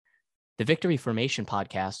The Victory Formation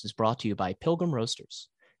podcast is brought to you by Pilgrim Roasters.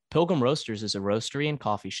 Pilgrim Roasters is a roastery and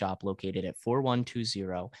coffee shop located at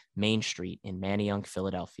 4120 Main Street in Manayunk,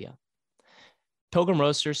 Philadelphia. Pilgrim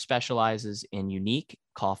Roasters specializes in unique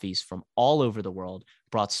coffees from all over the world,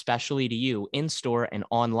 brought specially to you in-store and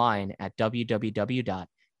online at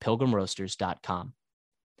www.pilgrimroasters.com.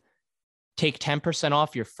 Take 10%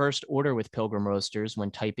 off your first order with Pilgrim Roasters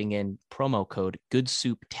when typing in promo code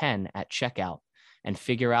GOODSOUP10 at checkout and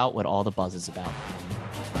figure out what all the buzz is about.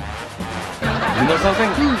 You know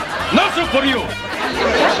something? No soup for you!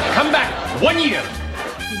 Come back 1 year!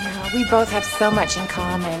 We both have so much in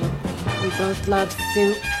common. We both love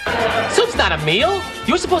soup. Soup's not a meal.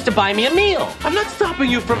 You were supposed to buy me a meal. I'm not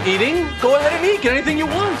stopping you from eating. Go ahead and eat. Get anything you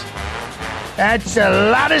want. That's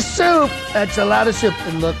a lot of soup. That's a lot of soup.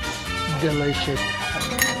 It looks delicious.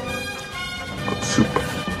 Soup.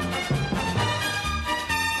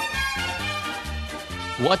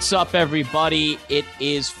 What's up, everybody? It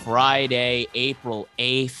is Friday, April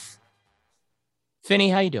 8th.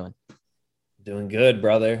 Finny, how you doing? Doing good,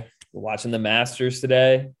 brother. We're watching the Masters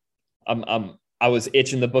today. I was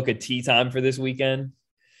itching to book a tea time for this weekend.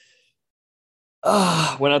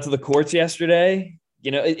 Went out to the courts yesterday.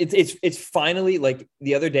 You know, it's finally, like,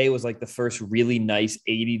 the other day was like the first really nice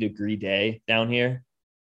 80-degree day down here.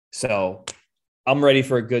 So I'm ready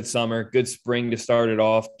for a good summer, good spring to start it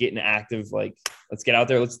off, getting active. Like, let's get out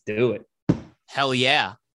there. Let's do it. Hell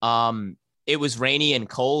yeah. It was rainy and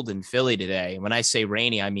cold in Philly today. When I say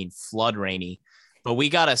rainy, I mean flood rainy. But we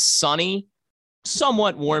got a sunny,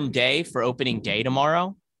 somewhat warm day for opening day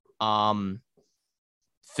tomorrow.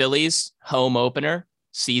 Phillies home opener,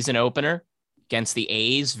 season opener against the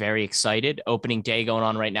A's. Very excited. Opening day going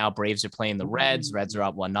on right now. Braves are playing the Reds. Reds are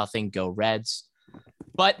up 1-0. Go Reds.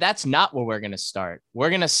 But that's not where we're going to start. We're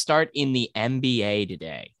going to start in the NBA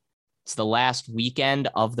today. It's the last weekend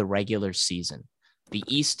of the regular season. The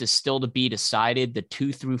East is still to be decided. The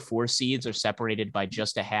 2 through 4 seeds are separated by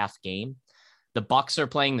just a half game. The Bucks are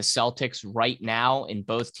playing the Celtics right now in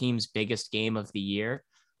both teams' biggest game of the year.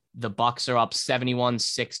 The Bucks are up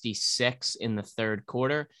 71-66 in the third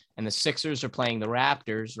quarter, and the Sixers are playing the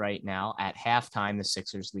Raptors right now. At halftime, the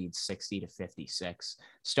Sixers lead 60-56.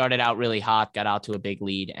 Started out really hot, got out to a big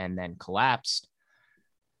lead, and then collapsed.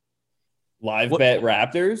 Bet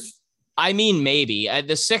Raptors? I mean, maybe.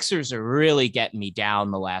 The Sixers are really getting me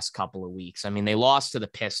down the last couple of weeks. I mean, they lost to the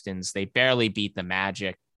Pistons. They barely beat the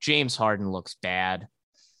Magic. James Harden looks bad.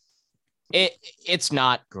 It's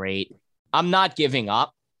not great. I'm not giving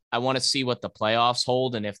up. I want to see what the playoffs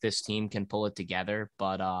hold and if this team can pull it together.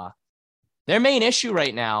 But their main issue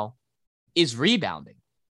right now is rebounding.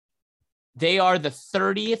 They are the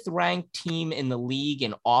 30th ranked team in the league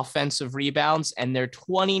in offensive rebounds, and they're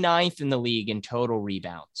 29th in the league in total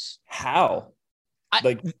rebounds. How?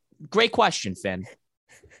 Great question, Finn.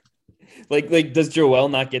 Like, does Joel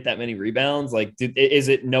not get that many rebounds? Like, is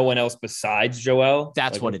it no one else besides Joel?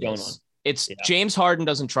 That's like, what it is. On? It's James Harden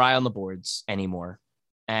doesn't try on the boards anymore.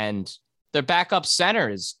 And their backup center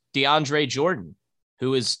is DeAndre Jordan,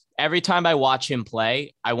 who is, every time I watch him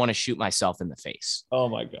play, I want to shoot myself in the face. Oh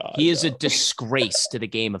my God. He is a disgrace to the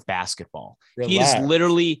game of basketball. Relax. He is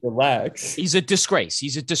literally relax. He's a disgrace.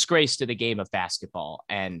 He's a disgrace to the game of basketball.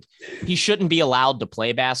 And he shouldn't be allowed to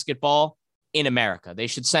play basketball in America. They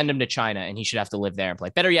should send him to China and he should have to live there and play.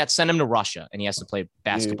 Better yet, send him to Russia and he has to play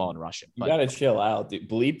basketball in Russia. You got to chill out, dude.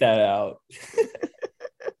 Bleep that out.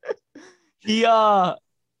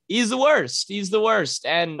 He's the worst. He's the worst.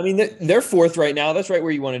 And I mean, they're fourth right now. That's right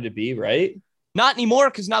where you wanted to be, right? Not anymore,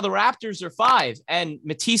 because now the Raptors are 5. And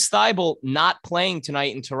Matisse Thybulle not playing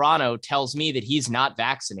tonight in Toronto tells me that he's not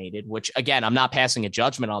vaccinated, which, again, I'm not passing a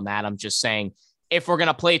judgment on that. I'm just saying, if we're going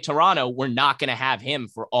to play Toronto, we're not going to have him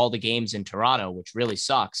for all the games in Toronto, which really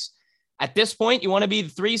sucks. At this point, you want to be the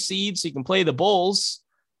 3 seed so you can play the Bulls,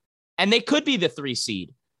 and they could be the 3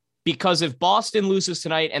 seed. Because if Boston loses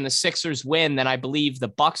tonight and the Sixers win, then I believe the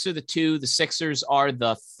Bucks are the 2, the Sixers are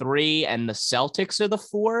the 3, and the Celtics are the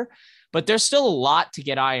 4. But there's still a lot to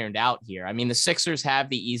get ironed out here. I mean, the Sixers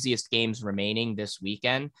have the easiest games remaining this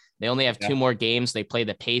weekend. They only have 2 more games. They play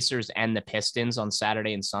the Pacers and the Pistons on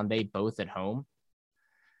Saturday and Sunday, both at home.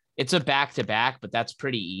 It's a back-to-back, but that's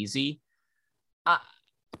pretty easy.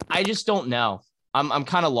 I just don't know. I'm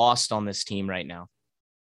kind of lost on this team right now.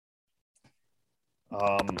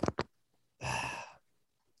 I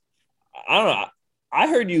don't know. I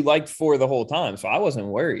heard you liked 4 the whole time, so I wasn't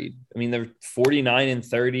worried. I mean, they're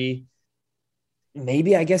 49-30.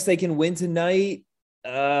 Maybe I guess they can win tonight.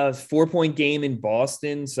 4-point game in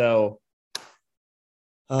Boston. So,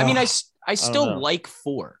 I mean, I still like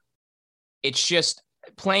 4. It's just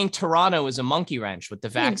playing Toronto is a monkey wrench with the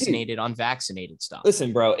vaccinated, unvaccinated stuff.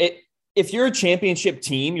 Listen, bro, if you're a championship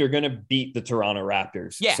team, you're going to beat the Toronto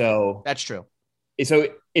Raptors. Yeah, so that's true. So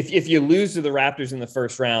if you lose to the Raptors in the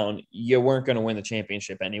first round, you weren't going to win the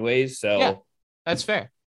championship anyways. So yeah, that's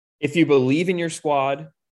fair. If you believe in your squad,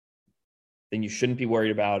 then you shouldn't be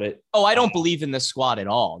worried about it. Oh, I don't believe in this squad at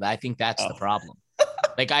all. I think that's the problem.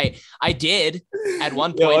 Like I did at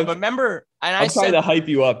one point, but remember, and I'm trying to hype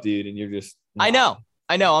you up, dude, and you're just. Nah.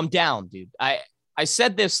 I know, I'm down, dude. I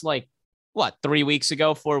said this like 4 weeks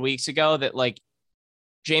ago, that like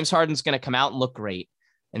James Harden's going to come out and look great,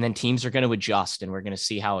 and then teams are going to adjust, and we're going to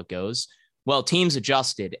see how it goes. Well, teams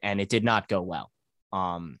adjusted, and it did not go well.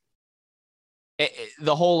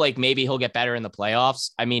 The whole like maybe he'll get better in the playoffs.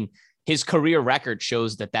 I mean, his career record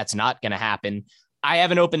shows that that's not going to happen. I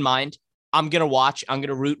have an open mind. I'm going to watch. I'm going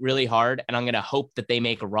to root really hard, and I'm going to hope that they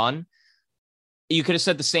make a run. You could have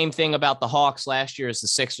said the same thing about the Hawks last year as the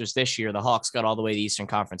Sixers this year. The Hawks got all the way to the Eastern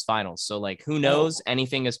Conference Finals. So, like, who knows?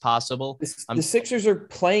 Anything is possible. The Sixers are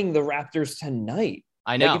playing the Raptors tonight.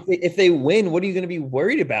 I know. Like if they win, what are you going to be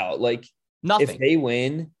worried about? Like, nothing. If they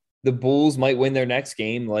win, the Bulls might win their next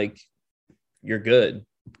game. Like, you're good.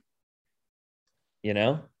 You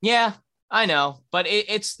know? Yeah, I know. But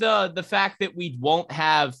it's the fact that we won't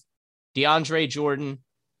have DeAndre Jordan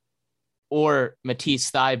or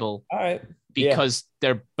Matisse Thybulle. All right. Because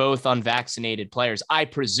they're both unvaccinated players, I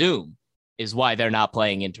presume, is why they're not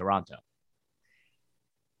playing in Toronto.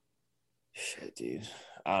 Shit, dude.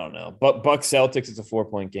 I don't know. But Bucks Celtics, it's a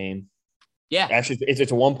 4-point game. Yeah. Actually, it's a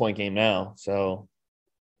 1-point game now. So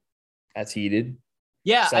that's heated.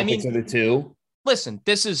 Yeah. Celtics I mean, are the 2. Listen,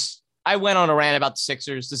 I went on a rant about the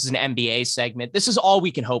Sixers. This is an NBA segment. This is all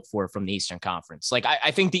we can hope for from the Eastern Conference. Like,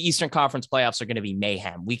 I think the Eastern Conference playoffs are going to be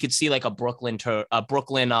mayhem. We could see like a Brooklyn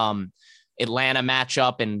Atlanta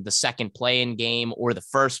matchup in the second play-in game or the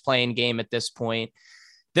first play-in game at this point.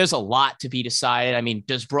 There's a lot to be decided. I mean,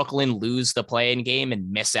 does Brooklyn lose the play-in game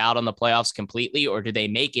and miss out on the playoffs completely, or do they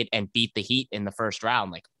make it and beat the Heat in the first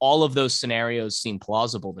round? Like, all of those scenarios seem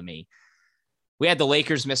plausible to me. We had the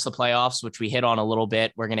Lakers miss the playoffs, which we hit on a little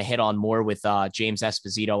bit. We're going to hit on more with James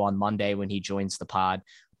Esposito on Monday when he joins the pod.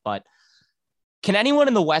 But can anyone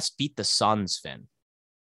in the West beat the Suns, Finn?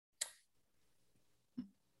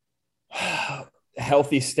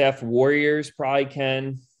 Healthy Steph Warriors probably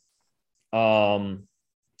can. I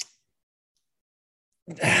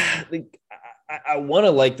want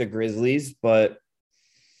to like the Grizzlies, but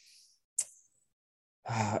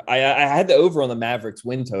I had the over on the Mavericks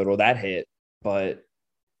win total that hit, but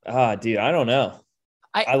dude, I don't know.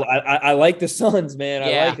 I like the Suns, man.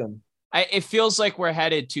 Yeah, I like them. It feels like we're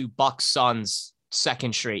headed to Bucks Suns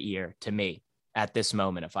second straight year to me at this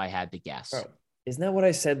moment, if I had to guess. Oh. Isn't that what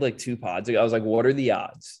I said like 2 pods ago? I was like, what are the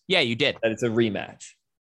odds? Yeah, you did. That it's a rematch.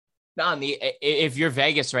 No, if you're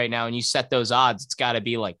Vegas right now and you set those odds, it's got to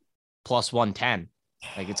be like plus 110.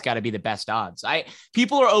 Like, it's got to be the best odds.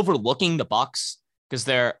 People are overlooking the Bucks because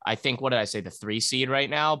they're, I think, what did I say, the 3 seed right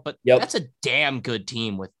now? But That's a damn good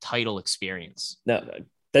team with title experience. No,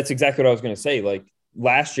 that's exactly what I was going to say. Like,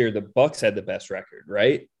 last year, the Bucks had the best record,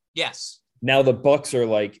 right? Yes. Now the Bucks are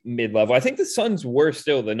like mid-level. I think the Suns were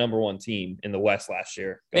still the number 1 team in the West last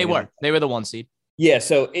year. They were the 1 seed. Yeah.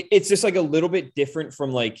 So it's just like a little bit different from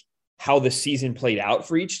like how the season played out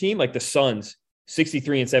for each team. Like the Suns,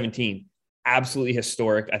 63-17, absolutely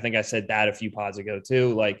historic. I think I said that a few pods ago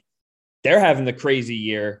too. Like, they're having the crazy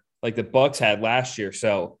year like the Bucks had last year.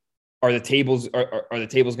 So are the tables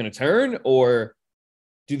going to turn, or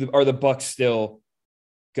are the Bucks still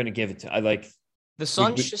going to give it to? The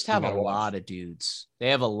Suns just have a lot of dudes. They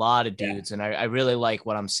have a lot of dudes, and I really like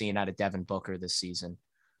what I'm seeing out of Devin Booker this season.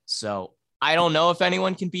 So I don't know if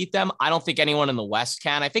anyone can beat them. I don't think anyone in the West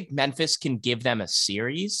can. I think Memphis can give them a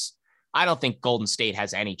series. I don't think Golden State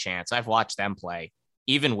has any chance. I've watched them play,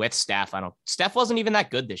 even with Steph. Steph wasn't even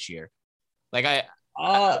that good this year. Like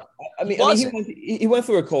he went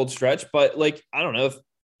through a cold stretch, but like, I don't know if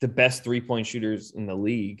the best 3-point shooters in the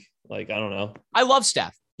league. Like, I don't know. I love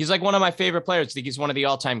Steph. He's like one of my favorite players. I think he's one of the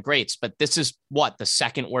all-time greats, but this is the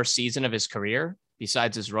second worst season of his career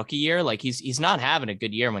besides his rookie year. Like, he's not having a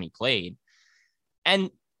good year when he played. And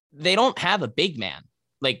they don't have a big man.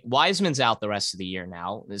 Like, Wiseman's out the rest of the year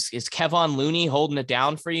now. Is Kevon Looney holding it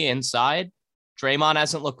down for you inside? Draymond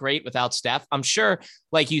hasn't looked great without Steph. I'm sure,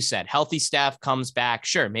 like you said, healthy Steph comes back.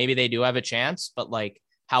 Sure, maybe they do have a chance, but like,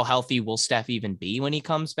 how healthy will Steph even be when he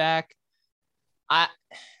comes back?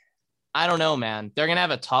 I don't know, man. They're going to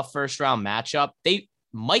have a tough first round matchup. They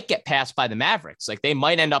might get passed by the Mavericks. Like, they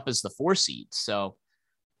might end up as the 4 seed. So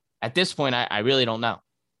at this point, I really don't know.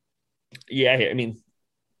 Yeah. I mean,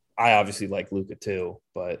 I obviously like Luka too,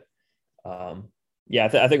 but yeah,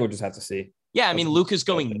 I think we'll just have to see. Yeah, I mean, Luka's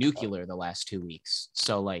going nuclear the last 2 weeks.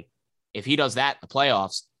 So, like, if he does that in the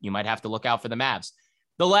playoffs, you might have to look out for the Mavs.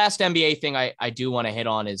 The last NBA thing I do want to hit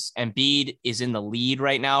on is Embiid is in the lead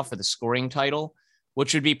right now for the scoring title,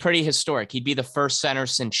 which would be pretty historic. He'd be the first center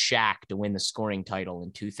since Shaq to win the scoring title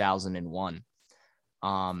in 2001.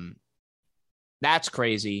 That's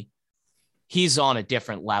crazy. He's on a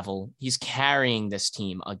different level. He's carrying this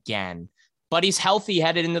team again, but he's healthy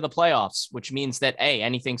headed into the playoffs, which means that, hey,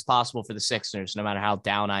 anything's possible for the Sixers, no matter how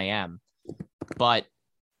down I am. But,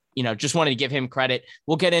 just wanted to give him credit.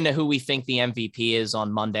 We'll get into who we think the MVP is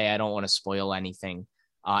on Monday. I don't want to spoil anything.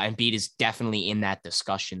 Embiid is definitely in that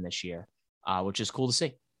discussion this year, which is cool to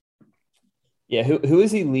see. Yeah, who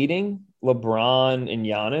is he leading? LeBron and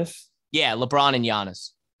Giannis? Yeah, LeBron and Giannis.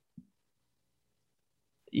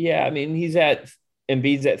 Yeah, I mean,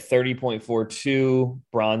 Embiid's at 30.42,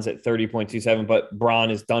 Bron's at 30.27, but Bron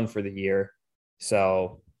is done for the year.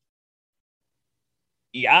 So,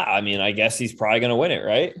 yeah, I mean, I guess he's probably going to win it,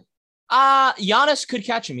 right? Giannis could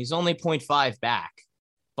catch him. He's only 0.5 back,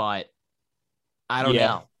 but I don't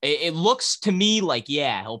know. It looks to me like,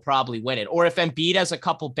 yeah, he'll probably win it. Or if Embiid has a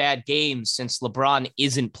couple bad games since LeBron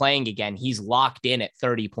isn't playing again, he's locked in at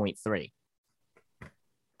 30.3.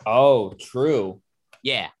 Oh, true.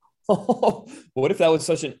 Yeah. What if that was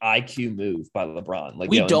such an IQ move by LeBron? Like,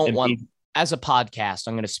 we don't want, as a podcast,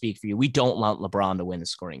 I'm going to speak for you. We don't want LeBron to win the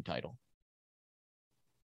scoring title.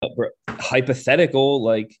 Hypothetical,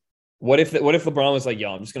 like, what if LeBron was like, yo,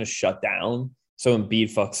 I'm just going to shut down so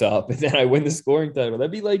Embiid fucks up and then I win the scoring title?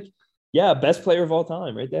 That'd be like, yeah, best player of all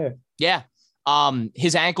time right there. Yeah.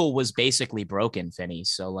 His ankle was basically broken, Finny.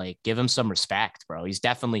 So, like, give him some respect, bro. He's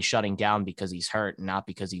definitely shutting down because he's hurt, not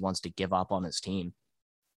because he wants to give up on his team.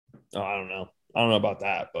 Oh, I don't know. I don't know about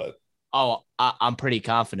that, but I'm pretty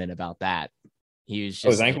confident about that. He was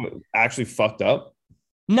just his ankle actually fucked up.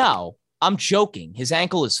 No, I'm joking. His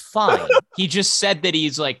ankle is fine. He just said that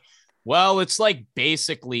he's like, well, it's like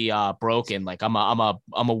basically broken. Like I'm a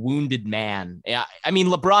wounded man. Yeah, I mean,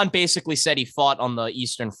 LeBron basically said he fought on the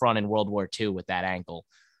Eastern Front in World War II with that ankle.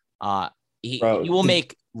 He will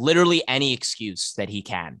make literally any excuse that he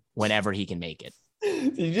can whenever he can make it.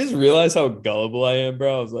 Did you just realize how gullible I am,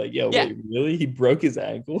 bro? I was like, yo, yeah. Wait, really? He broke his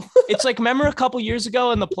ankle? It's like, remember a couple years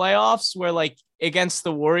ago in the playoffs where, like, against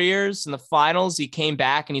the Warriors in the finals, he came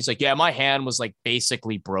back and he's like, yeah, my hand was like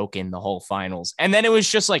basically broken the whole finals. And then it was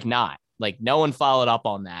just like, not like no one followed up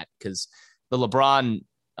on that because the LeBron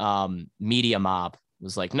media mob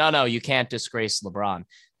was like, no, you can't disgrace LeBron. And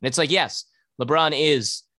it's like, yes, LeBron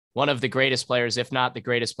is one of the greatest players, if not the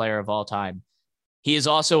greatest player of all time. He is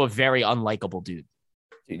also a very unlikable dude.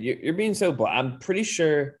 Dude, you're being so blunt. I'm pretty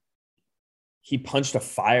sure he punched a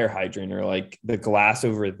fire hydrant or like the glass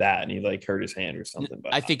over that and he like hurt his hand or something.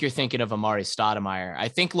 But I think you're thinking of Amari Stoudemire. I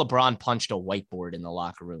think LeBron punched a whiteboard in the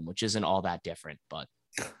locker room, which isn't all that different, but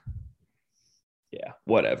yeah,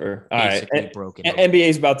 whatever. All right. Broken. NBA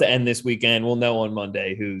is about to end this weekend. We'll know on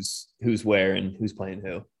Monday who's where and who's playing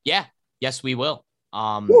who. Yeah. Yes, we will.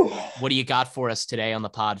 What do you got for us today on the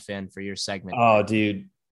pod, Finn, for your segment? Oh, dude.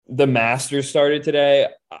 The Masters started today.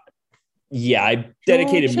 Yeah, I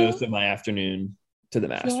dedicated most of my afternoon to the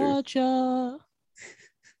Masters. Georgia,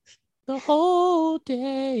 the whole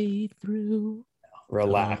day through.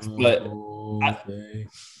 Relax. But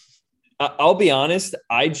I'll be honest,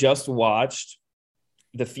 I just watched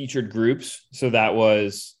the featured groups. So that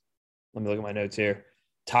was, let me look at my notes here.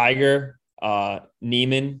 Tiger,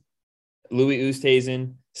 Neiman, Louis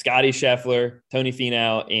Oosthuizen, Scotty Scheffler, Tony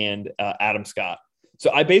Finau, and Adam Scott.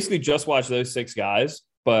 So I basically just watched those 6 guys,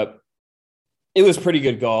 but it was pretty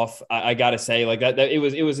good golf. I got to say, like that it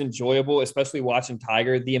was enjoyable, especially watching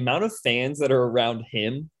Tiger. The amount of fans that are around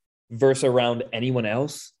him versus around anyone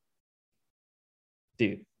else.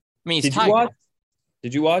 Dude. I mean, did you watch?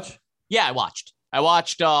 Did you watch? Yeah, I watched.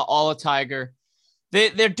 All of Tiger.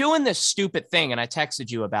 They're doing this stupid thing, and I texted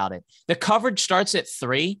you about it. The coverage starts at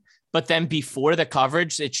 3, but then before the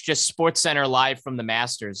coverage, it's just SportsCenter live from the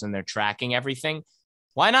Masters, and they're tracking everything.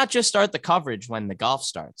 Why not just start the coverage when the golf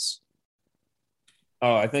starts?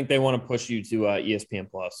 Oh, I think they want to push you to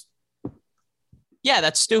ESPN Plus. Yeah,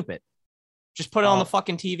 that's stupid. Just put it on the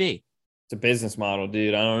fucking TV. It's a business model,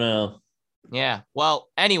 dude. I don't know. Yeah. Well,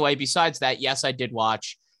 anyway, besides that, yes, I did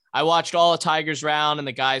watch. I watched all of Tiger's round and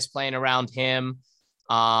the guys playing around him.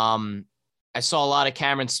 I saw a lot of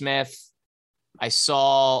Cameron Smith. I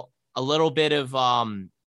saw a little bit of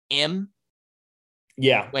Im.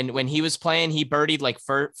 Yeah. When he was playing, he birdied like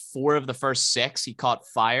 4 of the first 6. He caught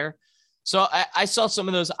fire. So I saw some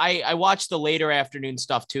of those. I watched the later afternoon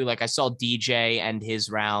stuff too. Like I saw DJ and his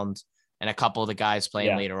round and a couple of the guys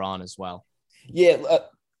playing later on as well. Yeah.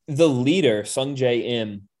 The leader, Sung Jae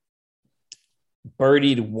Im,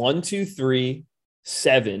 birdied 1, 2, 3,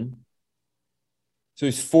 7. So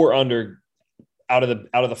he's 4 under out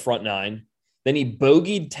of the front 9. Then he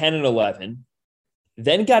bogeyed 10 and 11.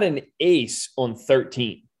 Then got an ace on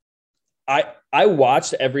 13. I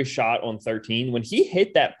watched every shot on 13. When he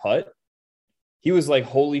hit that putt, he was like,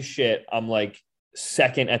 holy shit, I'm like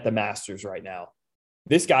second at the Masters right now.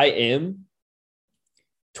 This guy, Im,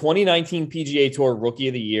 2019 PGA Tour Rookie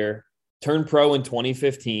of the Year, turned pro in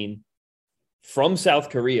 2015 from South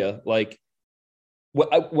Korea. Like,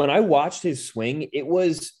 when I watched his swing, it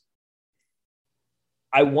was,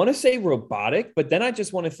 I want to say robotic, but then I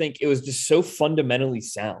just want to think it was just so fundamentally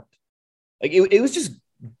sound. Like, it was just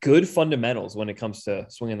good fundamentals when it comes to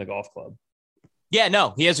swinging the golf club. Yeah,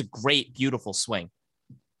 no, he has a great, beautiful swing.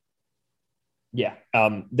 Yeah.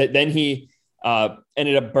 Then he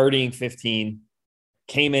ended up birdieing 15,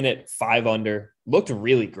 came in at 5 under, looked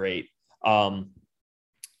really great. At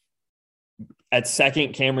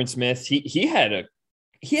second, Cameron Smith, he had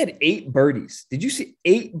 8 birdies. Did you see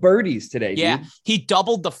 8 birdies today? Yeah, dude? he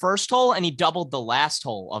doubled the first hole and he doubled the last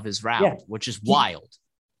hole of his round, which is wild.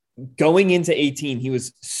 Going into 18, he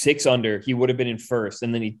was 6 under. He would have been in first,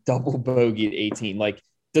 and then he double bogeyed 18. Like,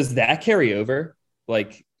 does that carry over?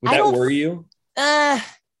 Like, would that worry you?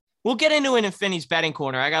 We'll get into it in Finny's betting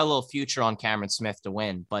corner. I got a little future on Cameron Smith to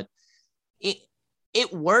win, but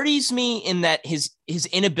it worries me in that his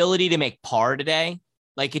inability to make par today.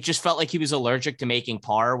 Like, it just felt like he was allergic to making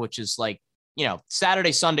par, which is like,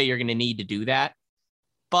 Saturday, Sunday, you're going to need to do that.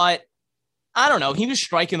 But I don't know. He was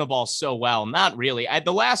striking the ball so well. Not really. At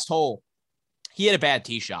the last hole, he had a bad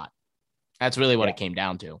tee shot. That's really what it came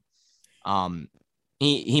down to.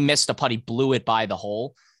 He missed a putt. He blew it by the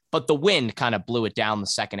hole, but the wind kind of blew it down the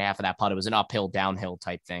second half of that putt. It was an uphill, downhill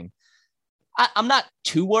type thing. I'm not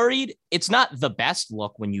too worried. It's not the best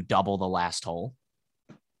look when you double the last hole.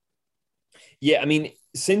 Yeah, I mean,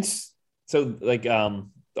 the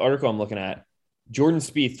article I'm looking at, Jordan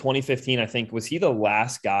Spieth, 2015, I think, was he the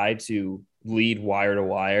last guy to lead wire to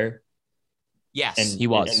wire? Yes, he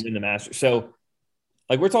was. And in the Masters. So,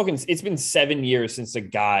 like, we're talking, it's been 7 years since a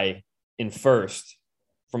guy in first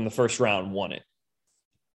from the first round won it.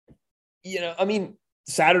 I mean,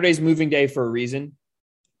 Saturday's moving day for a reason.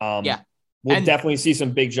 We'll definitely see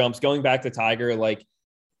some big jumps. Going back to Tiger, like,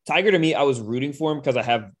 Tiger, to me, I was rooting for him because I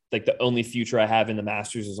have, like, the only future I have in the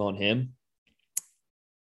Masters is on him.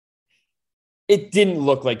 It didn't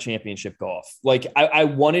look like championship golf. Like, I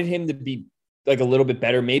wanted him to be, like, a little bit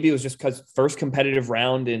better. Maybe it was just because first competitive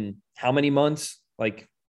round in how many months? Like,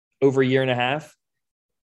 over a year and a half?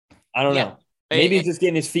 I don't know. Maybe he's just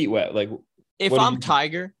getting his feet wet. Like, if I'm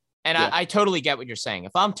Tiger, and I totally get what you're saying.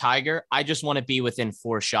 If I'm Tiger, I just want to be within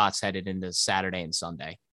 4 shots headed into Saturday and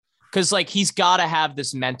Sunday. Because, like, he's got to have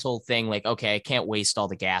this mental thing, like, okay, I can't waste all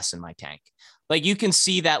the gas in my tank. Like, you can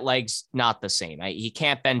see that leg's not the same. He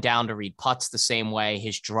can't bend down to read putts the same way.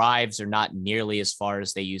 His drives are not nearly as far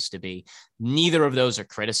as they used to be. Neither of those are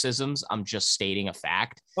criticisms. I'm just stating a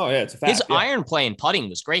fact. Oh, yeah, it's a fact. His iron play and putting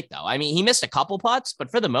was great, though. I mean, he missed a couple putts, but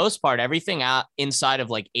for the most part, everything out inside of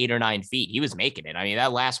like 8 or 9 feet, he was making it. I mean,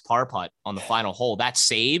 that last par putt on the final hole, that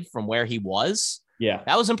save from where he was,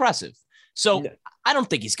 that was impressive. So I don't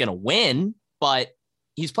think he's going to win, but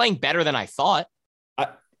he's playing better than I thought.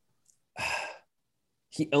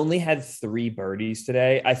 He only had 3 birdies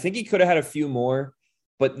today. I think he could have had a few more,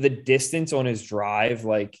 but the distance on his drive,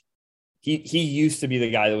 like, he used to be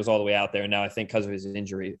the guy that was all the way out there. And now I think because of his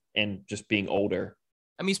injury and just being older.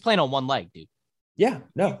 I mean, he's playing on one leg, dude. Yeah,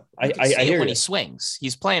 no, I hear it when he swings.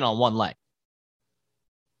 He's playing on one leg.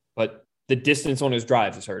 But the distance on his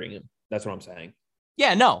drive is hurting him. That's what I'm saying.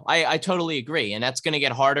 Yeah, no, I totally agree. And that's going to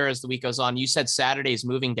get harder as the week goes on. You said Saturday's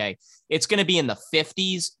moving day. It's going to be in the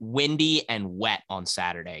 50s, windy and wet on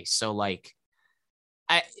Saturday. So, like,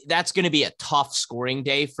 that's going to be a tough scoring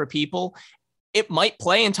day for people. It might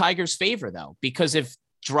play in Tiger's favor, though, because if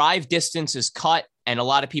drive distance is cut and a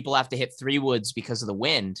lot of people have to hit 3 woods because of the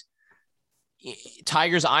wind,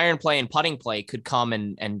 Tiger's iron play and putting play could come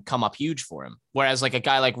and come up huge for him. Whereas, like, a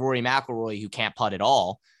guy like Rory McIlroy who can't putt at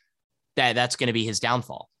all, that's going to be his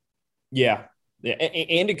downfall. Yeah.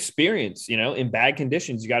 And experience, in bad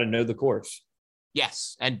conditions, you got to know the course.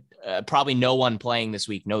 Yes. And probably no one playing this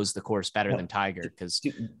week knows the course better than Tiger, because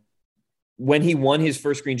when he won his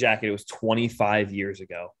first green jacket, it was 25 years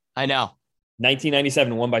ago. I know.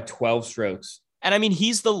 1997, won by 12 strokes. And I mean,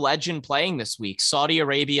 he's the legend playing this week. Phil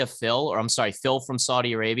from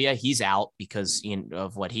Saudi Arabia, he's out because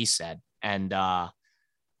of what he said. And all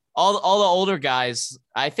the older guys,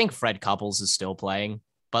 I think Fred Couples is still playing,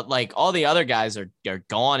 but like all the other guys are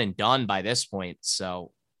gone and done by this point.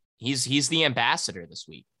 So he's the ambassador this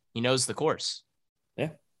week. He knows the course. Yeah.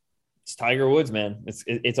 It's Tiger Woods, man.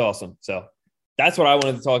 It's awesome. So that's what I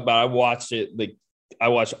wanted to talk about. I watched it. Like I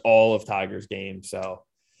watched all of Tiger's games. So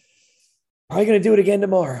probably going to do it again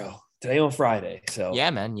tomorrow, today on Friday. So yeah,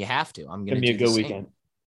 man, you have to. I'm going to be a good weekend.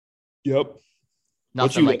 Yep.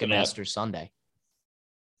 Nothing like a Masters Sunday.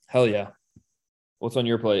 Hell yeah. What's on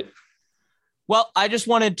your plate? Well, I just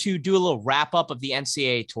wanted to do a little wrap up of the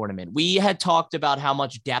NCAA tournament. We had talked about how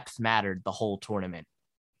much depth mattered the whole tournament,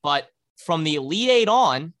 but from the Elite Eight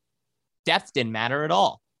on, depth didn't matter at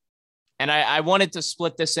all. And I wanted to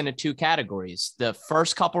split this into two categories: the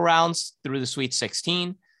first couple rounds through the Sweet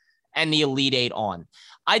 16 and the Elite Eight on.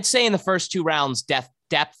 I'd say in the first two rounds, depth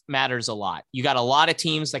matters a lot. You got a lot of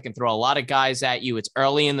teams that can throw a lot of guys at you. It's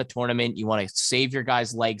early in the tournament. You want to save your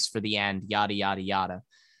guys' legs for the end, yada, yada, yada.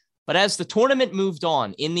 But as the tournament moved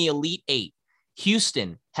on in the Elite Eight,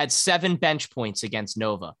 Houston had 7 bench points against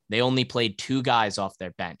Nova. They only played 2 guys off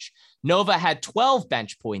their bench. Nova had 12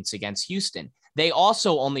 bench points against Houston. They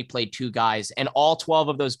also only played 2 guys, and all 12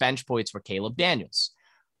 of those bench points were Caleb Daniels.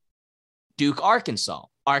 Duke, Arkansas.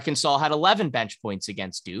 Arkansas had 11 bench points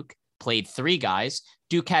against Duke, played 3 guys.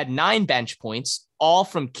 Duke had 9 bench points, all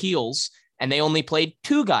from Keels, and they only played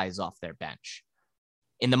 2 guys off their bench.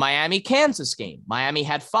 In the Miami-Kansas game, Miami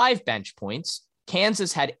had 5 bench points.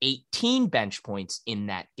 Kansas had 18 bench points in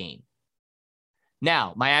that game.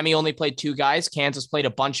 Now, Miami only played 2 guys. Kansas played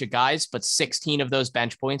a bunch of guys, but 16 of those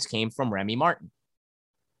bench points came from Remy Martin.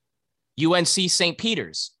 UNC St.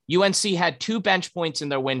 Peter's. UNC had 2 bench points in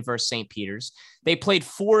their win versus St. Peter's. They played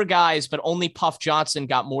 4 guys, but only Puff Johnson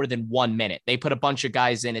got more than 1 minute. They put a bunch of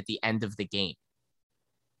guys in at the end of the game.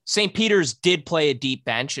 St. Peter's did play a deep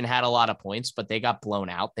bench and had a lot of points, but they got blown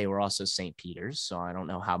out. They were also St. Peter's, so I don't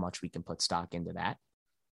know how much we can put stock into that.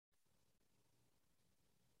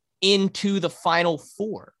 Into the Final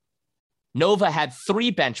Four, Nova had 3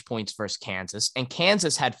 bench points versus Kansas, and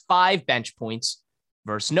Kansas had 5 bench points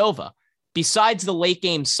versus Nova. Besides the late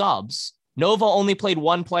game subs, Nova only played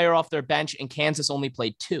 1 player off their bench, and Kansas only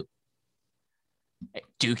played 2.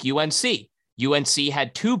 Duke, UNC. UNC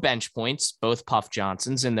had 2 bench points, both Puff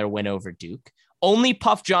Johnsons, in their win over Duke. Only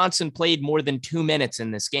Puff Johnson played more than 2 minutes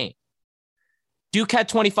in this game. Duke had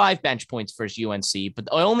 25 bench points versus UNC, but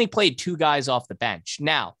they only played 2 guys off the bench.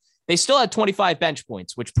 Now, they still had 25 bench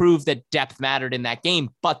points, which proved that depth mattered in that game,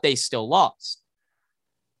 but they still lost.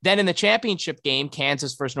 Then in the championship game,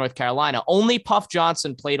 Kansas versus North Carolina, only Puff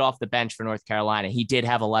Johnson played off the bench for North Carolina. He did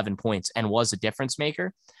have 11 points and was a difference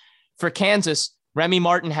maker. For Kansas, Remy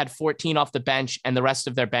Martin had 14 off the bench, and the rest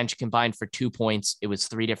of their bench combined for 2 points. It was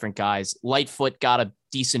 3 different guys. Lightfoot got a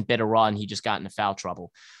decent bit of run. He just got into foul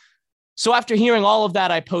trouble. So after hearing all of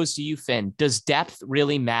that, I pose to you, Finn, does depth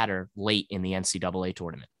really matter late in the NCAA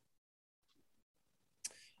tournament?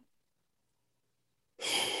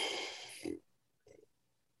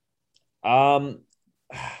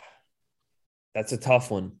 That's a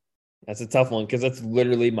tough one. That's a tough one because that's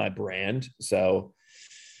literally my brand. So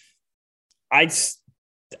I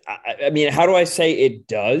mean, how do I say it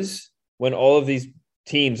does when all of these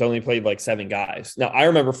teams only played like 7 guys? Now, I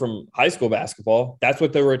remember from high school basketball, that's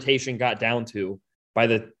what the rotation got down to by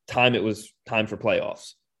the time it was time for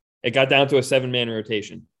playoffs. It got down to a 7-man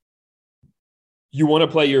rotation. You want to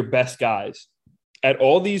play your best guys. At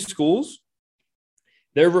all these schools,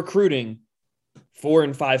 they're recruiting 4-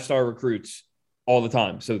 and 5-star recruits all the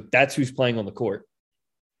time. So that's who's playing on the court.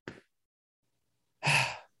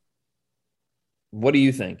 What do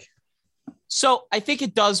you think? So I think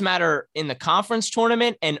it does matter in the conference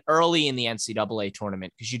tournament and early in the NCAA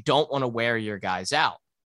tournament because you don't want to wear your guys out.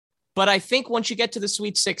 But I think once you get to the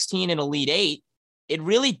Sweet 16 and Elite 8, it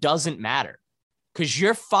really doesn't matter because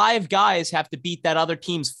your 5 guys have to beat that other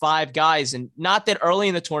team's 5 guys. And not that early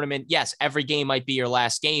in the tournament, yes, every game might be your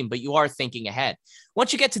last game, but you are thinking ahead.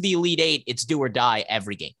 Once you get to the Elite 8, it's do or die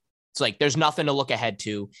every game. It's like there's nothing to look ahead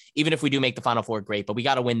to, even if we do make the Final Four, great, but we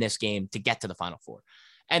got to win this game to get to the Final Four.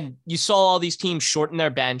 And you saw all these teams shorten their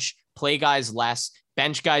bench, play guys less.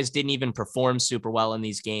 Bench guys didn't even perform super well in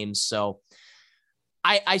these games. So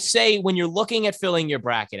I say when you're looking at filling your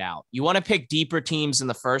bracket out, you want to pick deeper teams in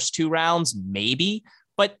the first 2 rounds, maybe,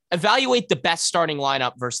 but evaluate the best starting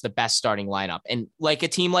lineup versus the best starting lineup. And like a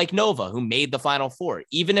team like Nova, who made the Final Four,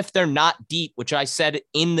 even if they're not deep, which I said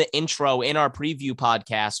in the intro in our preview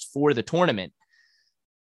podcast for the tournament,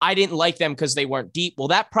 I didn't like them because they weren't deep. Well,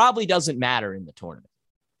 that probably doesn't matter in the tournament.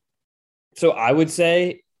 So I would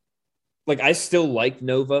say, like, I still like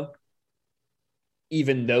Nova,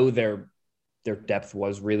 even though they're their depth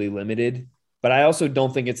was really limited. But I also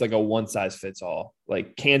don't think it's like a one size fits all.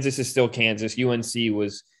 Like Kansas is still Kansas. UNC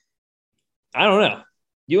was, I don't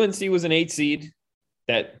know. UNC was an 8 seed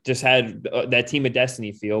that just had that team of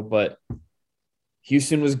destiny feel, but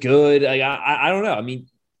Houston was good. I don't know. I mean,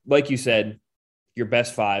 like you said, your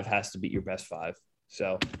best 5 has to beat your best 5.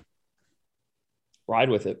 So ride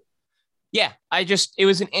with it. Yeah, it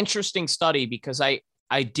was an interesting study because I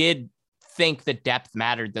did think the depth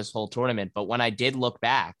mattered this whole tournament, but when I did look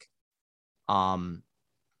back,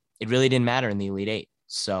 it really didn't matter in the Elite 8.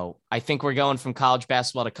 So I think we're going from college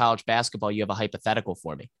basketball to college basketball. You have a hypothetical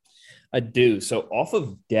for me. I do. So off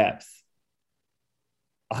of depth,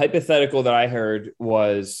 a hypothetical that I heard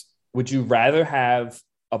was, would you rather have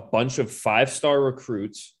a bunch of 5-star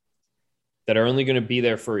recruits that are only going to be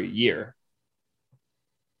there for a year,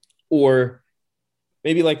 or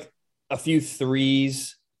maybe like a few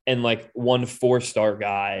 3s and like one 4-star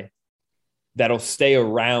guy that'll stay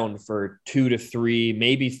around for 2 to 3,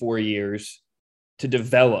 maybe 4 years to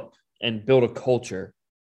develop and build a culture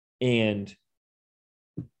and,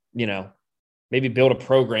 maybe build a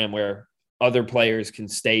program where other players can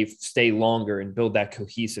stay longer and build that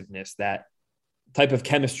cohesiveness, that type of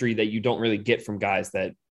chemistry that you don't really get from guys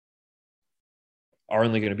that are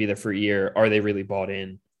only going to be there for a year. Are they really bought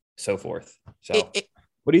in? So forth. So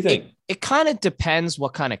what do you think? It kind of depends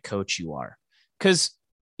what kind of coach you are. Because,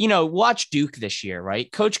 watch Duke this year,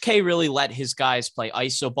 right? Coach K really let his guys play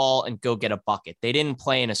iso ball and go get a bucket. They didn't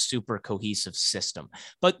play in a super cohesive system.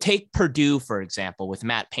 But take Purdue, for example, with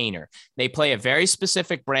Matt Painter. They play a very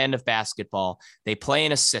specific brand of basketball. They play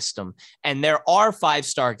in a system. And there are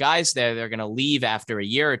 5-star guys there. They're going to leave after a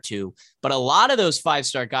year or two. But a lot of those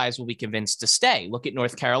 5-star guys will be convinced to stay. Look at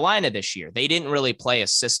North Carolina this year. They didn't really play a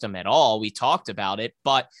system at all. We talked about it,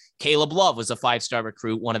 but Caleb Love was a 5-star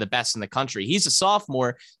recruit, one of the best in the country. He's a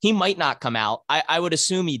sophomore. He might not come out. I would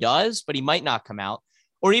assume he does, but he might not come out.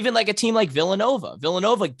 Or even like a team like Villanova.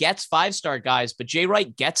 Villanova gets 5-star guys, but Jay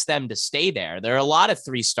Wright gets them to stay there. There are a lot of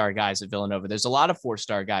 3-star guys at Villanova. There's a lot of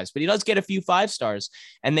 4-star guys, but he does get a few 5-stars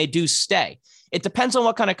and they do stay. It depends on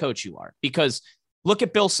what kind of coach you are, because look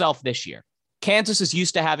at Bill Self this year. Kansas is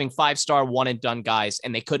used to having 5-star one and done guys,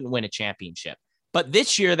 and they couldn't win a championship. But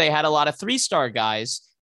this year they had a lot of 3-star guys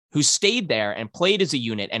who stayed there and played as a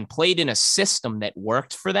unit and played in a system that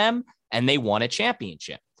worked for them, and they won a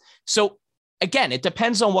championship. So again, it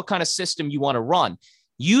depends on what kind of system you want to run.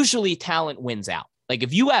 Usually talent wins out. Like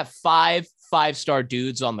if you have 5-star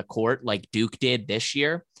dudes on the court, like Duke did this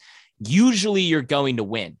year, usually you're going to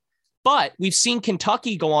win. But we've seen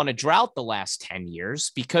Kentucky go on a drought the last 10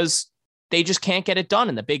 years because they just can't get it done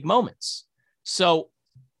in the big moments. So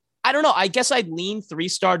I don't know. I guess I'd lean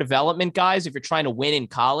 3-star development guys if you're trying to win in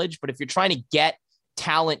college, but if you're trying to get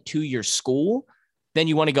talent to your school, then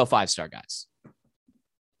you want to go 5-star guys.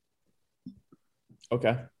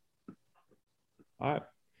 Okay. All right.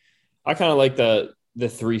 I kind of like the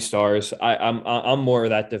 3 stars. I'm more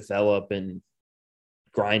of that develop and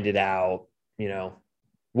grind it out,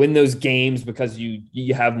 win those games because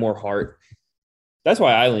you have more heart. That's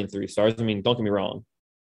why I lean 3 stars. I mean, don't get me wrong.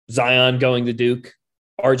 Zion going to Duke,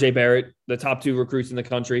 RJ Barrett, the top 2 recruits in the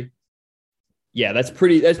country. Yeah, that's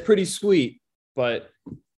pretty sweet, but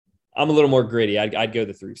I'm a little more gritty. I'd go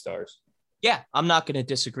the 3 stars. Yeah, I'm not going to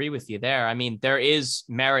disagree with you there. I mean, there is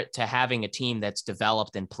merit to having a team that's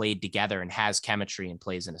developed and played together and has chemistry and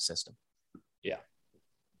plays in a system. Yeah.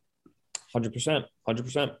 100%.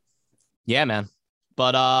 100%. Yeah, man.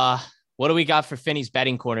 But what do we got for Finny's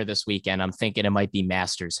betting corner this weekend? I'm thinking it might be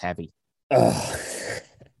Masters heavy.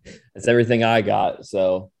 That's everything I got.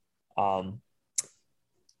 So on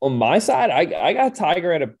my side, I got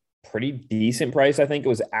Tiger at a pretty decent price. I think it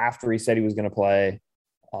was after he said he was going to play.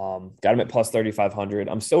 Got him at plus 3,500.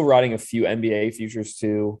 I'm still riding a few NBA futures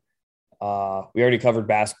too. We already covered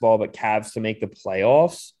basketball, but Cavs to make the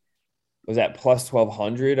playoffs was at plus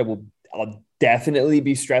 1,200. I'll definitely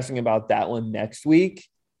be stressing about that one next week.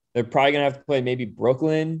 They're probably going to have to play maybe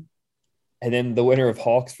Brooklyn and then the winner of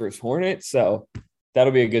Hawks versus Hornets. So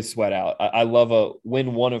that'll be a good sweat out. I love a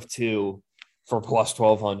win 1 of 2 for plus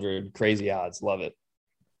 1,200. Crazy odds. Love it.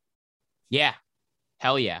 Yeah.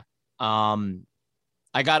 Hell yeah.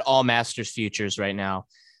 I got all Masters futures right now.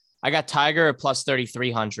 I got Tiger at plus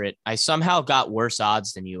 3,300. I somehow got worse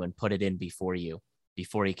odds than you and put it in before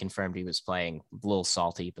he confirmed he was playing. A little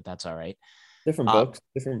salty, but that's all right. Different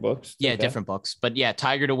books. Yeah, okay. Different books. But yeah,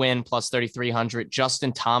 Tiger to win plus 3,300.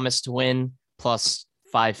 Justin Thomas to win plus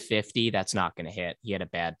 550. That's not going to hit. He had a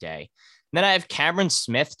bad day. And then I have Cameron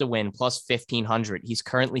Smith to win plus 1,500. He's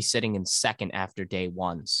currently sitting in second after day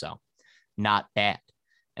 1. So not bad.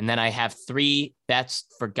 And then I have 3 bets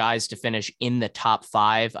for guys to finish in the top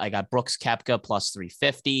 5. I got Brooks Koepka plus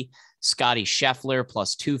 350, Scotty Scheffler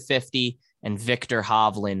plus 250, and Victor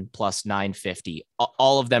Hovland plus 950.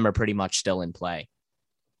 All of them are pretty much still in play.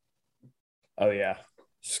 Oh, yeah.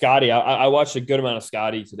 Scotty, I watched a good amount of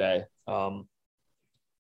Scotty today.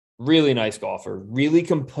 Really nice golfer, really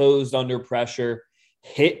composed under pressure,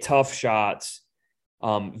 hit tough shots.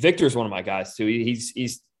 Victor's one of my guys too.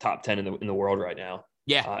 He's top 10 in the world right now.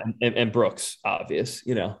 Yeah. And Brooks, obvious,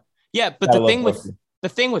 Yeah, but the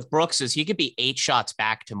thing with Brooks is he could be 8 shots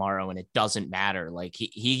back tomorrow and it doesn't matter. Like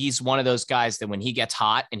he's one of those guys that when he gets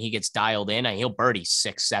hot and he gets dialed in, he'll birdie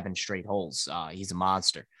 6-7 straight holes. He's a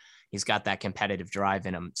monster. He's got that competitive drive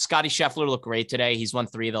in him. Scotty Scheffler looked great today. He's won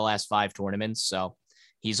 3 of the last 5 tournaments, so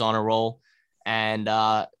he's on a roll. And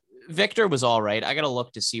Victor was all right. I got to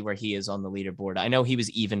look to see where he is on the leaderboard. I know he was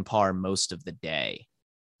even par most of the day.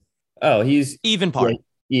 Oh, he's even par.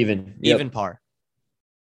 Even par.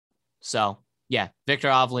 So, yeah, Victor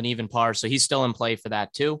Hovland, even par. So he's still in play for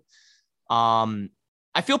that too. I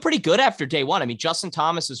feel pretty good after day 1. I mean, Justin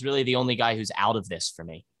Thomas is really the only guy who's out of this for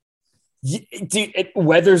me. Dude,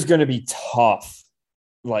 weather's going to be tough.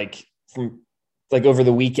 Like over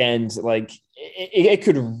the weekend, like it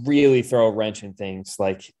could really throw a wrench in things.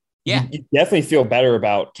 Like, yeah, you definitely feel better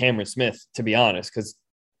about Cameron Smith, to be honest, because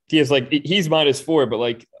he's -4, but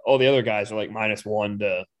like all the other guys are like -1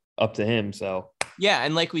 to up to him. So yeah,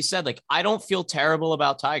 and like we said, like I don't feel terrible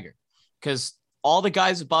about Tiger because all the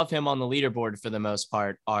guys above him on the leaderboard for the most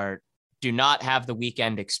part do not have the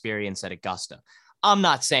weekend experience at Augusta. I'm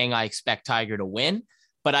not saying I expect Tiger to win,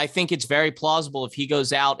 but I think it's very plausible if he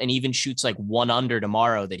goes out and even shoots like 1 under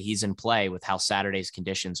tomorrow that he's in play with how Saturday's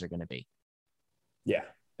conditions are going to be. Yeah.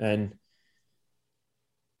 And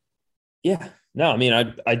yeah, no, I mean,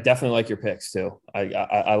 I definitely like your picks too.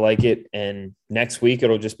 I like it. And next week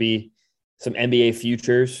it'll just be some NBA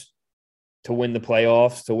futures to win the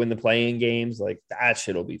playoffs, to win the play-in games. Like that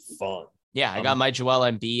shit'll be fun. Yeah. I got my Joel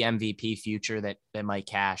Embiid MVP future that might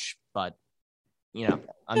cash, but I'm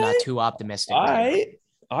not too optimistic. All right.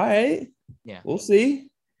 Yeah. We'll see.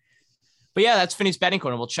 But yeah, that's Finny's betting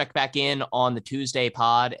corner. We'll check back in on the Tuesday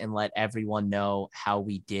pod and let everyone know how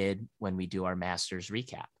we did when we do our Masters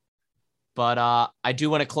recap. But I do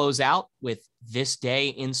want to close out with this day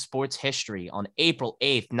in sports history. On April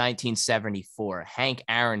 8th, 1974, Hank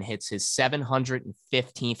Aaron hits his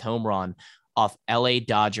 715th home run off LA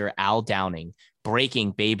Dodger Al Downing,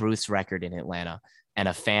 breaking Babe Ruth's record in Atlanta. And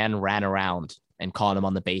a fan ran around and caught him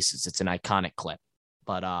on the bases. It's an iconic clip.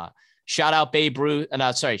 But shout out Babe Ruth.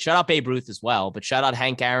 Shout out Babe Ruth as well. But shout out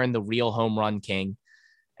Hank Aaron, the real home run king.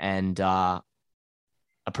 And a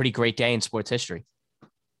pretty great day in sports history.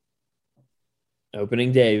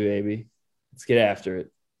 Opening day, baby. Let's get after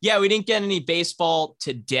it. Yeah, we didn't get any baseball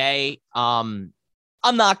today. I'm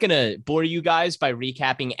not going to bore you guys by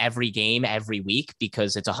recapping every game every week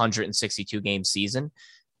because it's a 162 game season.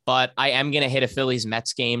 But I am going to hit a Phillies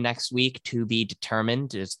Mets game next week to be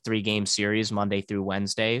determined. It's a 3-game series, Monday through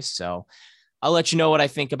Wednesday. So I'll let you know what I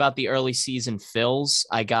think about the early season Phils.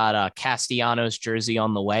 I got a Castellanos jersey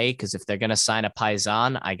on the way because if they're going to sign a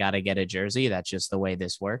Paisan, I got to get a jersey. That's just the way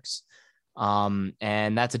this works.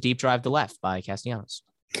 And that's a deep drive to left by Castellanos.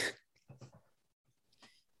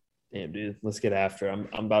 Damn, dude, let's get after it.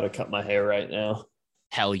 I'm about to cut my hair right now.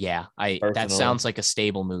 Hell yeah. That sounds like a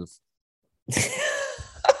stable move.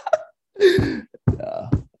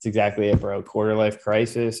 That's exactly it, bro. Quarter life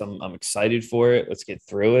crisis. I'm excited for it. Let's get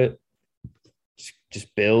through it.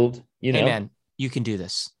 Just build. Hey, man, you can do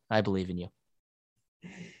this. I believe in you.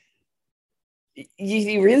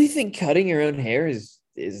 You really think cutting your own hair is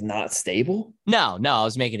not stable? No. I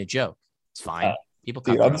was making a joke. It's fine. People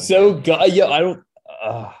cut. Dude, I'm so good. Yeah, I don't.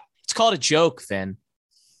 It's called a joke, Finn.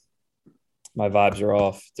 My vibes are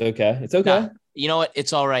off. It's okay. It's okay. Nah, you know what?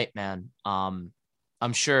 It's all right, man.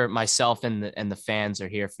 I'm sure myself and the fans are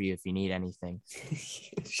here for you if you need anything.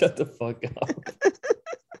 Shut the fuck up.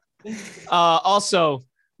 Also,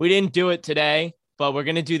 we didn't do it today, but we're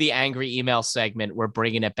going to do the angry email segment. We're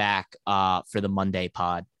bringing it back for the Monday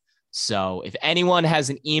pod. So if anyone has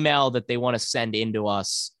an email that they want to send in to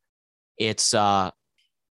us, it's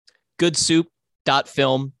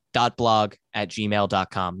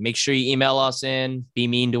goodsoup.film.blog@gmail.com. Make sure you email us in, be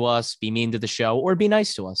mean to us, be mean to the show, or be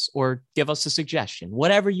nice to us, or give us a suggestion.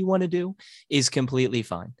 Whatever you want to do is completely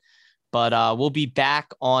fine. But we'll be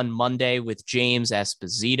back on Monday with James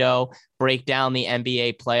Esposito, break down the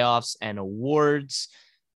NBA playoffs and awards,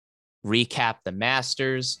 recap the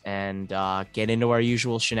Masters, and get into our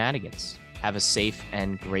usual shenanigans. Have a safe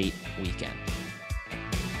and great weekend.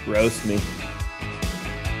 Roast me.